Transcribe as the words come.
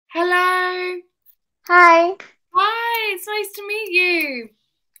Hi. Hi, it's nice to meet you.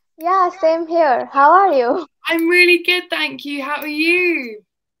 Yeah, same here. How are you? I'm really good, thank you. How are you?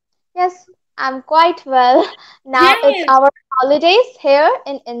 Yes, I'm quite well. Now it's Good. our holidays here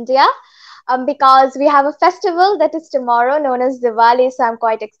in India, because we have a festival that is tomorrow known as Diwali, so I'm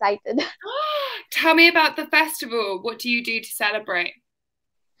quite excited. Tell me about the festival. What do you do to celebrate?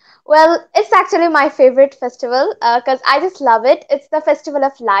 Well, it's actually my favorite festival because I just love it. It's the Festival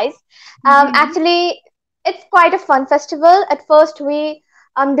of Lights. Hmm. Actually, it's quite a fun festival. At first, we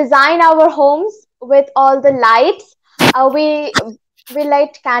design our homes with all the lights. We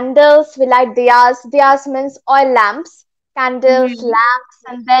light candles, we light diyas. Diyas means oil lamps, candles, Hmm. lamps,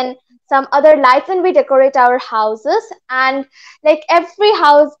 and then some other lights, and we decorate our houses. And like every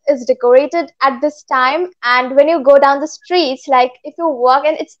house is decorated at this time, and when you go down the streets, like if you walk,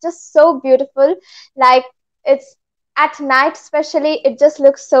 and it's just so beautiful. Like it's at night especially, it just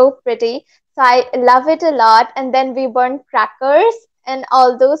looks so pretty, so I love it a lot. And then we burn crackers and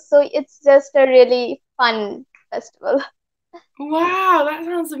all those, so it's just a really fun festival. Wow, that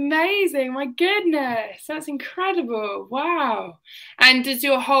sounds amazing. My goodness, that's incredible. Wow. And does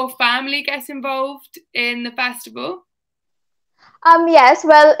your whole family get involved in the festival? Yes,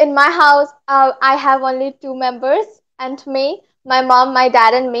 well, in my house, I have only two members and me, my mom, my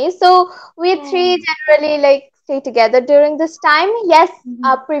dad, and me. So we Oh. three generally like stay together during this time. Yes,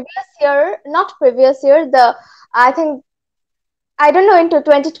 Mhm. previous year, not previous year, I think, I don't know, into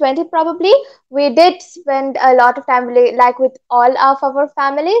 2020 probably, we did spend a lot of time like with all of our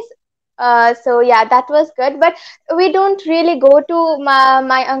families. So yeah, that was good. But we don't really go to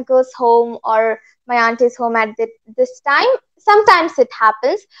my uncle's home or my auntie's home at this time. Sometimes it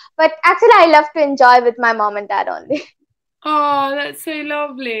happens, but actually I love to enjoy with my mom and dad only. Oh, that's so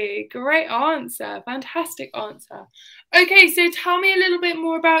lovely. Great answer. Fantastic answer. Okay, so tell me a little bit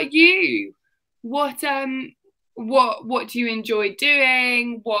more about you. What what do you enjoy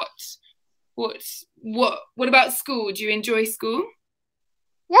doing? What what about school? Do you enjoy school?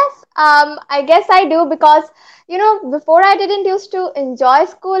 Yes, I guess I do because, before I didn't used to enjoy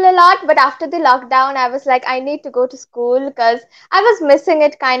school a lot, but after the lockdown, I was like, I need to go to school because I was missing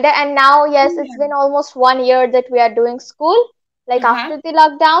it kind of. And now, yes, it's Yeah. been almost 1 year that we are doing school, like Uh-huh. after the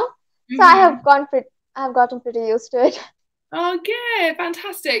lockdown. So Hmm. I have gotten pretty used to it. Oh, good.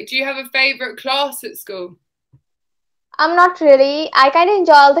 Fantastic. Do you have a favorite class at school? I'm not really. I kind of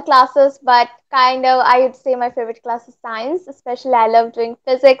enjoy all the classes, but kind of I would say my favorite class is science. Especially, I love doing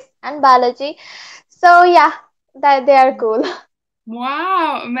physics and biology. So yeah, that they are cool.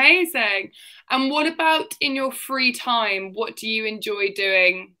 Wow, amazing. And what about in your free time? What do you enjoy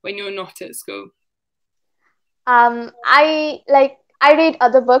doing when you're not at school? I read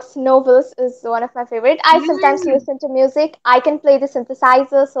other books. Novels is one of my favorite. I sometimes Mm. listen to music. I can play the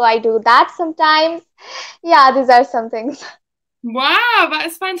synthesizer, so I do that sometimes. Yeah, these are some things. Wow,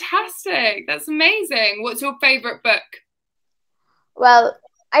 that's fantastic. That's amazing. What's your favorite book? Well,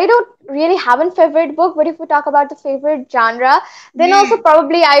 I don't really have a favorite book, but if we talk about the favorite genre, then also Mm.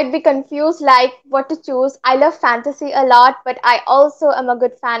 probably I would be confused like what to choose. I love fantasy a lot, but I also am a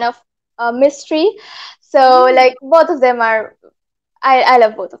good fan of mystery. So like both of them are, I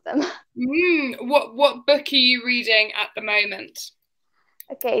love both of them. What book are you reading at the moment?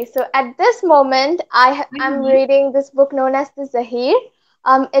 Okay, so at this moment, I'm Hmm. reading this book known as the Zahir.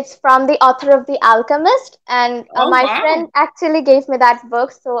 It's from the author of The Alchemist, and Oh my wow. friend actually gave me that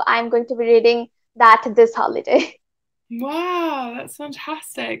book, so I'm going to be reading that this holiday. Wow, that's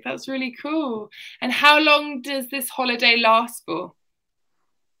fantastic. That's really cool. And how long does this holiday last for?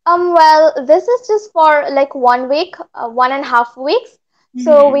 Well, this is just for like 1 week, 1.5 weeks.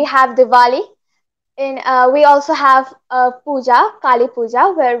 So we Hmm. have Diwali. We also have puja, Kali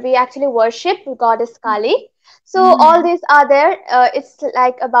Puja, where we actually worship goddess Kali. So all Hmm. these are there. It's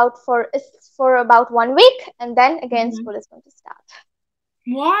for about 1 week, and then again Hmm. school is going to start.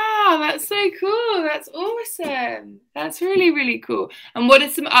 Wow, that's so cool. That's awesome. That's really, really cool. And what are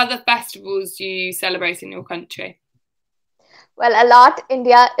some other festivals you celebrate in your country? Well, a lot.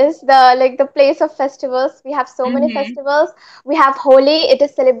 India is the place of festivals. We have so many Hmm. festivals. We have Holi. It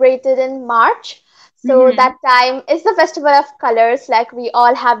is celebrated in March. So Hmm. that time is the festival of colors. Like we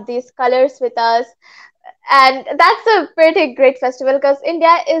all have these colors with us, and that's a pretty great festival because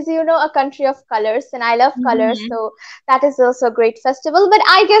India is, a country of colors, and I love colors. Hmm. So that is also a great festival. But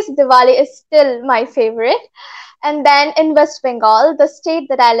I guess Diwali is still my favorite. And then in West Bengal, the state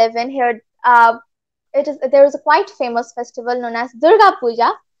that I live in here, there is a quite famous festival known as Durga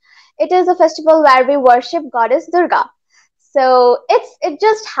Puja. It is a festival where we worship goddess Durga. So it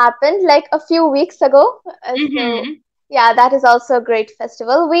just happened like a few weeks ago. So Hmm. Yeah, that is also a great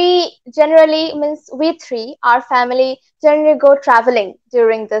festival. We generally, means we three, our family generally go traveling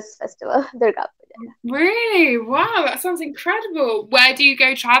during this festival, Durga Puja. Really? Wow, that sounds incredible. Where do you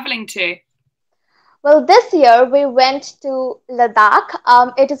go traveling to? Well, this year we went to Ladakh.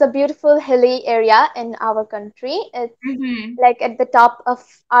 It is a beautiful hilly area in our country. It's Hmm. like at the top of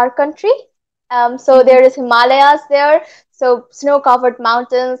our country. So there is Himalayas there, so snow-covered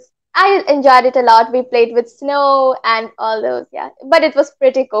mountains. I enjoyed it a lot. We played with snow and all those, yeah. But it was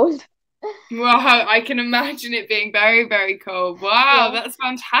pretty cold. Wow, I can imagine it being very, very cold. Wow, Yeah. that's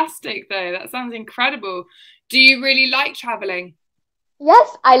fantastic though. That sounds incredible. Do you really like traveling?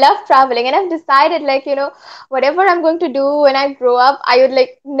 Yes, I love traveling, and I've decided, like, whatever I'm going to do when I grow up, I would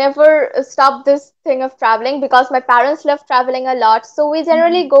like never stop this thing of traveling because my parents love traveling a lot. So we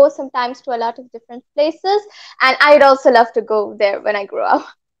generally Mhm. go sometimes to a lot of different places, and I'd also love to go there when I grow up.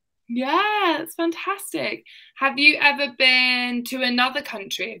 Yeah, that's fantastic. Have you ever been to another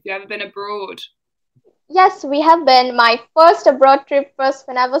country? Have you ever been abroad? Yes, we have been. My first abroad trip was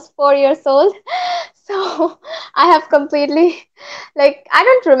when I was 4 years old. So I have completely, like, I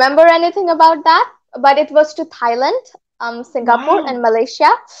don't remember anything about that, but it was to Thailand, Singapore, Wow. and Malaysia.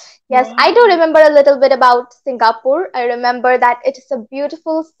 Yes, I do Wow. remember a little bit about Singapore. I remember that it is a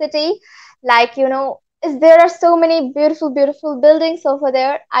beautiful city. Like, there are so many beautiful, beautiful buildings over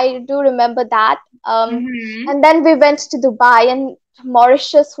there. I do remember that. Hmm. And then we went to Dubai and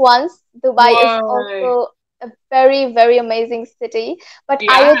Mauritius once. Dubai is Whoa. also a very, very amazing city. But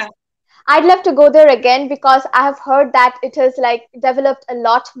Yeah. I'd love to go there again because I have heard that it has like developed a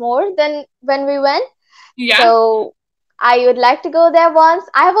lot more than when we went. Yeah. So I would like to go there once.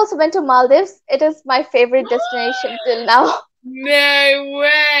 I have also been to Maldives. It is my favorite destination till now. No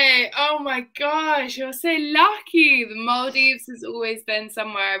way. Oh my gosh, you're so lucky. The Maldives has always been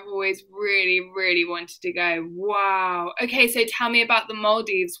somewhere I've always really, really wanted to go. Wow. Okay, so tell me about the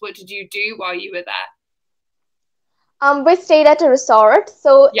Maldives. What did you do while you were there? We stayed at a resort.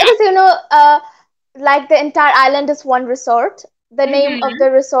 So it Yeah. is, like the entire island is one resort. The name of Hmm.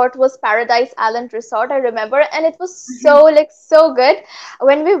 the resort was Paradise Island Resort, I remember, and it was so Hmm. like so good.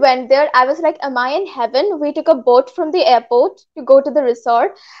 When we went there, I was like, "Am I in heaven?" We took a boat from the airport to go to the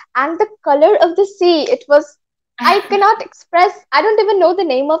resort, and the color of the sea, it was. I cannot express. I don't even know the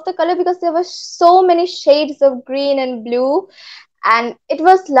name of the color because there were so many shades of green and blue, and it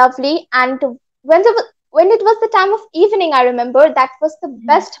was lovely. And when it was the time of evening, I remember that was the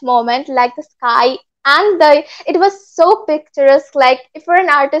best moment, like the sky and the it was so picturesque. Like if you're an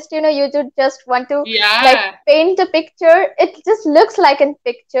artist, you just want to like Yeah. paint a picture. It just looks like a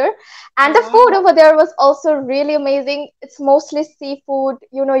picture. And the food Wow. over there was also really amazing. It's mostly seafood.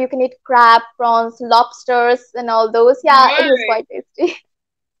 You can eat crab, prawns, lobsters, and all those. Yeah, it was Whoa. quite tasty.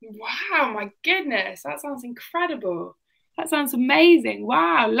 Wow, my goodness. That sounds incredible. That sounds amazing.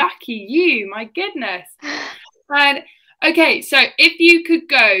 Wow, lucky you. My goodness. And okay, so if you could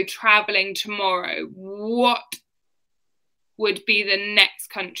go traveling tomorrow, what would be the next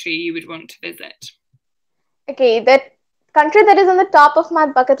country you would want to visit? Okay, that country that is on the top of my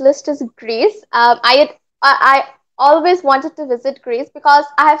bucket list is Greece. I always wanted to visit Greece because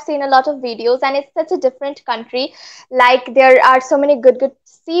I have seen a lot of videos and it's such a different country. Like there are so many good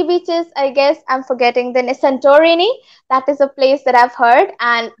sea beaches. I guess I'm forgetting the Santorini. That is a place that I've heard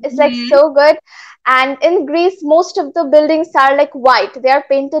and it's like Hmm. so good. And in Greece, most of the buildings are like white. They are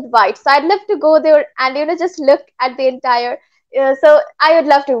painted white. So I'd love to go there and just look at the entire. So I would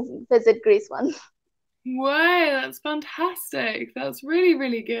love to visit Greece once. Wow, that's fantastic. That's really,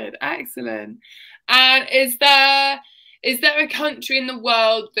 really good. Excellent. And is there a country in the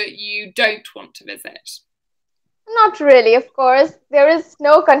world that you don't want to visit? Not really, of course. There is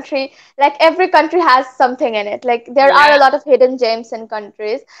no country, like every country has something in it. Like there are a Yeah. lot of hidden gems in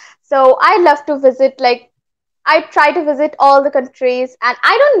countries. So I love to visit, like, I try to visit all the countries. And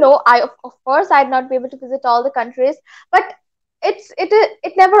I don't know, of course, I'd not be able to visit all the countries, but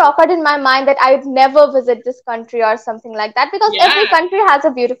it never occurred in my mind that I would never visit this country or something like that because every Yeah. country has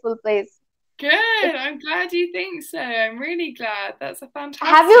a beautiful place. Good. It, I'm glad you think so. I'm really glad. That's a have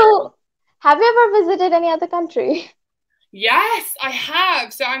fantastic. you have you ever visited any other country? Yes, I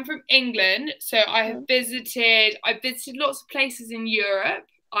have. So I'm from England. So I've visited lots of places in Europe.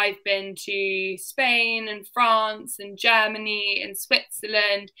 I've been to Spain and France and Germany and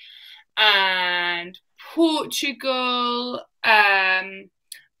Switzerland and Portugal.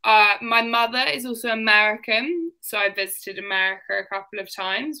 My mother is also American, so I visited America a couple of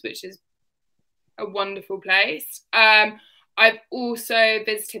times, which is a wonderful place. I've also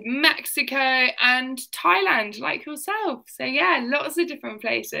visited Mexico and Thailand, like yourself. So yeah, lots of different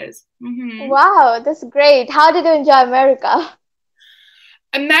places. Wow, that's great. How did you enjoy America?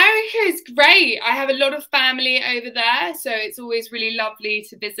 America is great. I have a lot of family over there, so it's always really lovely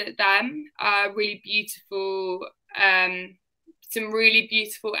to visit them. Really beautiful, some really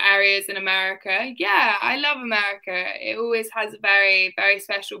beautiful areas in America. Yeah, I love America. It always has a very, very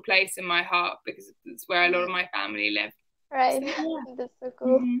special place in my heart because it's where a lot of my family live. Right, So yeah. that's so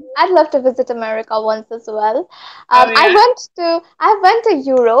cool. I'd love to visit America once as well. Oh yeah. I went to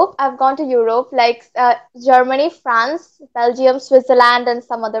Europe. I've gone to Europe, like Germany, France, Belgium, Switzerland, and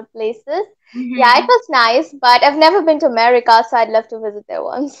some other places. Yeah, it was nice, but I've never been to America, so I'd love to visit there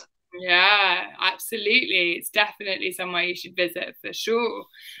once. Yeah, absolutely. It's definitely somewhere you should visit for sure.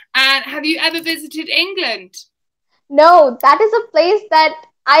 And have you ever visited England? No, that is a place that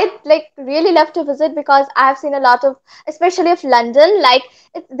I like really love to visit because I've seen a lot of, especially of London. Like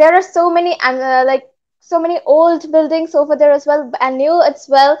there are so many and like so many old buildings over there as well, and new as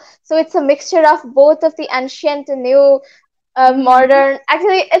well. So it's a mixture of both of the ancient and new, modern.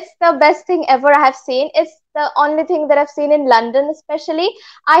 Actually, it's the best thing ever I have seen. It's the only thing that I've seen in London, especially.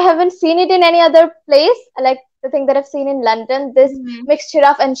 I haven't seen it in any other place. Like the thing that I've seen in London, this mixture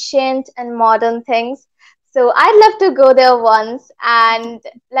of ancient and modern things. So I'd love to go there once. And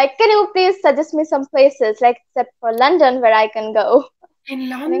like, can you please suggest me some places, like except for London, where I can go In in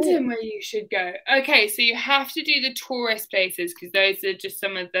London, England? where you should go. Okay, so you have to do the tourist places because those are just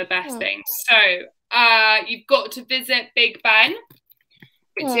some of the best Hmm. things. So, you've got to visit Big Ben,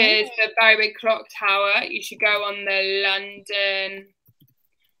 which Hmm. is the very big clock tower. You should go on the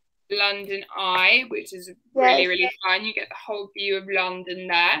London Eye, which is really, Yes. really fun. You get the whole view of London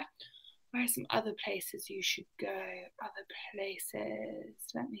there. Where are some other places you should go? Other places.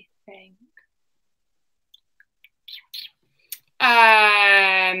 Let me think.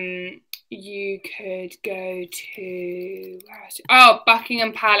 You could go to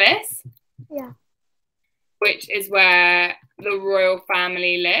Buckingham Palace, Yeah. which is where the royal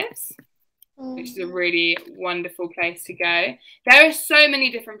family lives, which is a Hmm. really wonderful place to go. There are so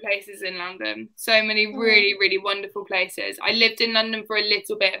many different places in London, so many Hmm. really, really wonderful places. I lived in London for a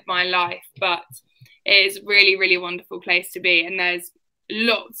little bit of my life, but it is a really, really wonderful place to be, and there's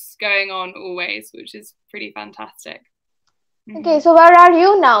lots going on always, which is pretty fantastic. Okay, so where are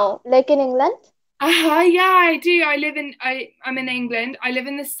you now? Like in England? Yeah, I do. I'm in England. I live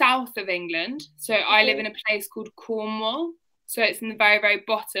in the south of England. So I live Okay. in a place called Cornwall. So it's in the very, very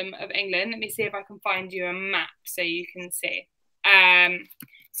bottom of England. Let me see if I can find you a map so you can see.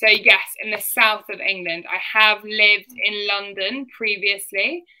 So yes, in the south of England. I have lived in London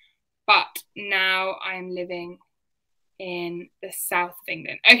previously, but now I'm living in the south of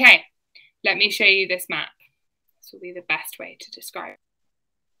England. Okay, let me show you this map. This will be the best way to describe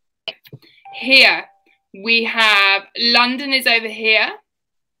it. Here we have London is over here,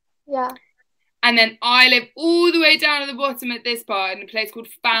 Yeah. and then I live all the way down at the bottom at this part in a place called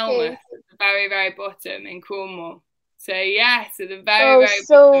Falmouth Okay. at the very, very bottom in Cornwall. So yeah, so the very, Oh, very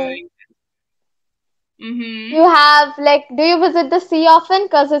bottom. so you have like, do you visit the sea often?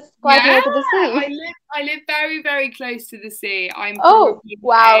 Because it's quite Yeah, near to the sea. I live very, very close to the sea. I'm Oh, probably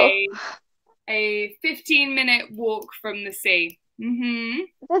wow. a 15-minute walk from the sea.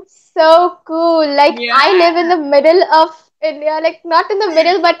 That's so cool. Like I Yeah. live in the middle of India, like not in the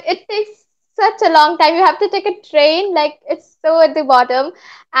middle, but it takes such a long time. You have to take a train, like it's so at the bottom.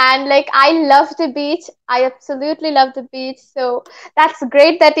 And like I love the beach. I absolutely love the beach. So that's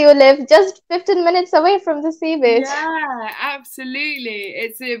great that you live just 15 minutes away from the sea beach. Yeah, absolutely.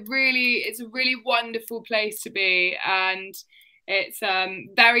 It's a really wonderful place to be, and it's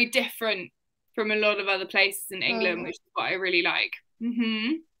very different from a lot of other places in England, Hmm. which is what I really like. That's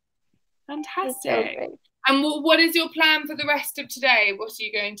so Fantastic. great. And what is your plan for the rest of today? What are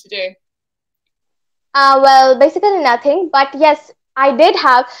you going to do? Well, basically nothing, but yes, I did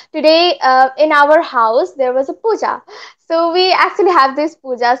have today in our house there was a puja. So we actually have these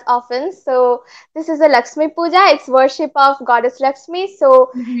pujas often. So this is a Lakshmi puja. It's worship of goddess Lakshmi.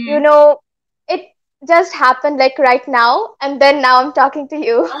 So you Hmm. know, it just happened like right now, and then now I'm talking to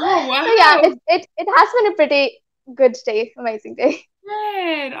you. Oh So yeah, wow. it has been a pretty good day, amazing day.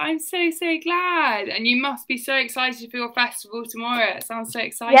 Good. I'm so so glad. And you must be so excited for your festival tomorrow. It sounds so Yes,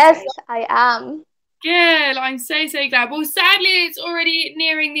 exciting. I am. Good. I'm so, so glad. Well, sadly, it's already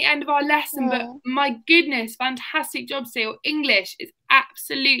nearing the end of our lesson, but Hmm. my goodness, fantastic job today. Your English is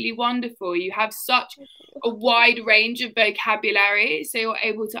absolutely wonderful. You have such a wide range of vocabulary, so you're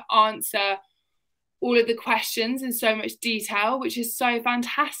able to answer all of the questions in so much detail, which is so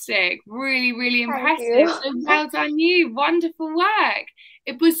fantastic. Really, really Thank impressive. you. So well done you. Wonderful work.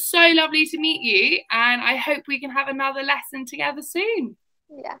 It was so lovely to meet you, and I hope we can have another lesson together soon.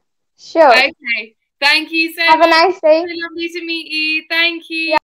 Yeah, sure. Okay. Thank you so Have a much. nice day. So lovely to meet you. Thank you. Yeah.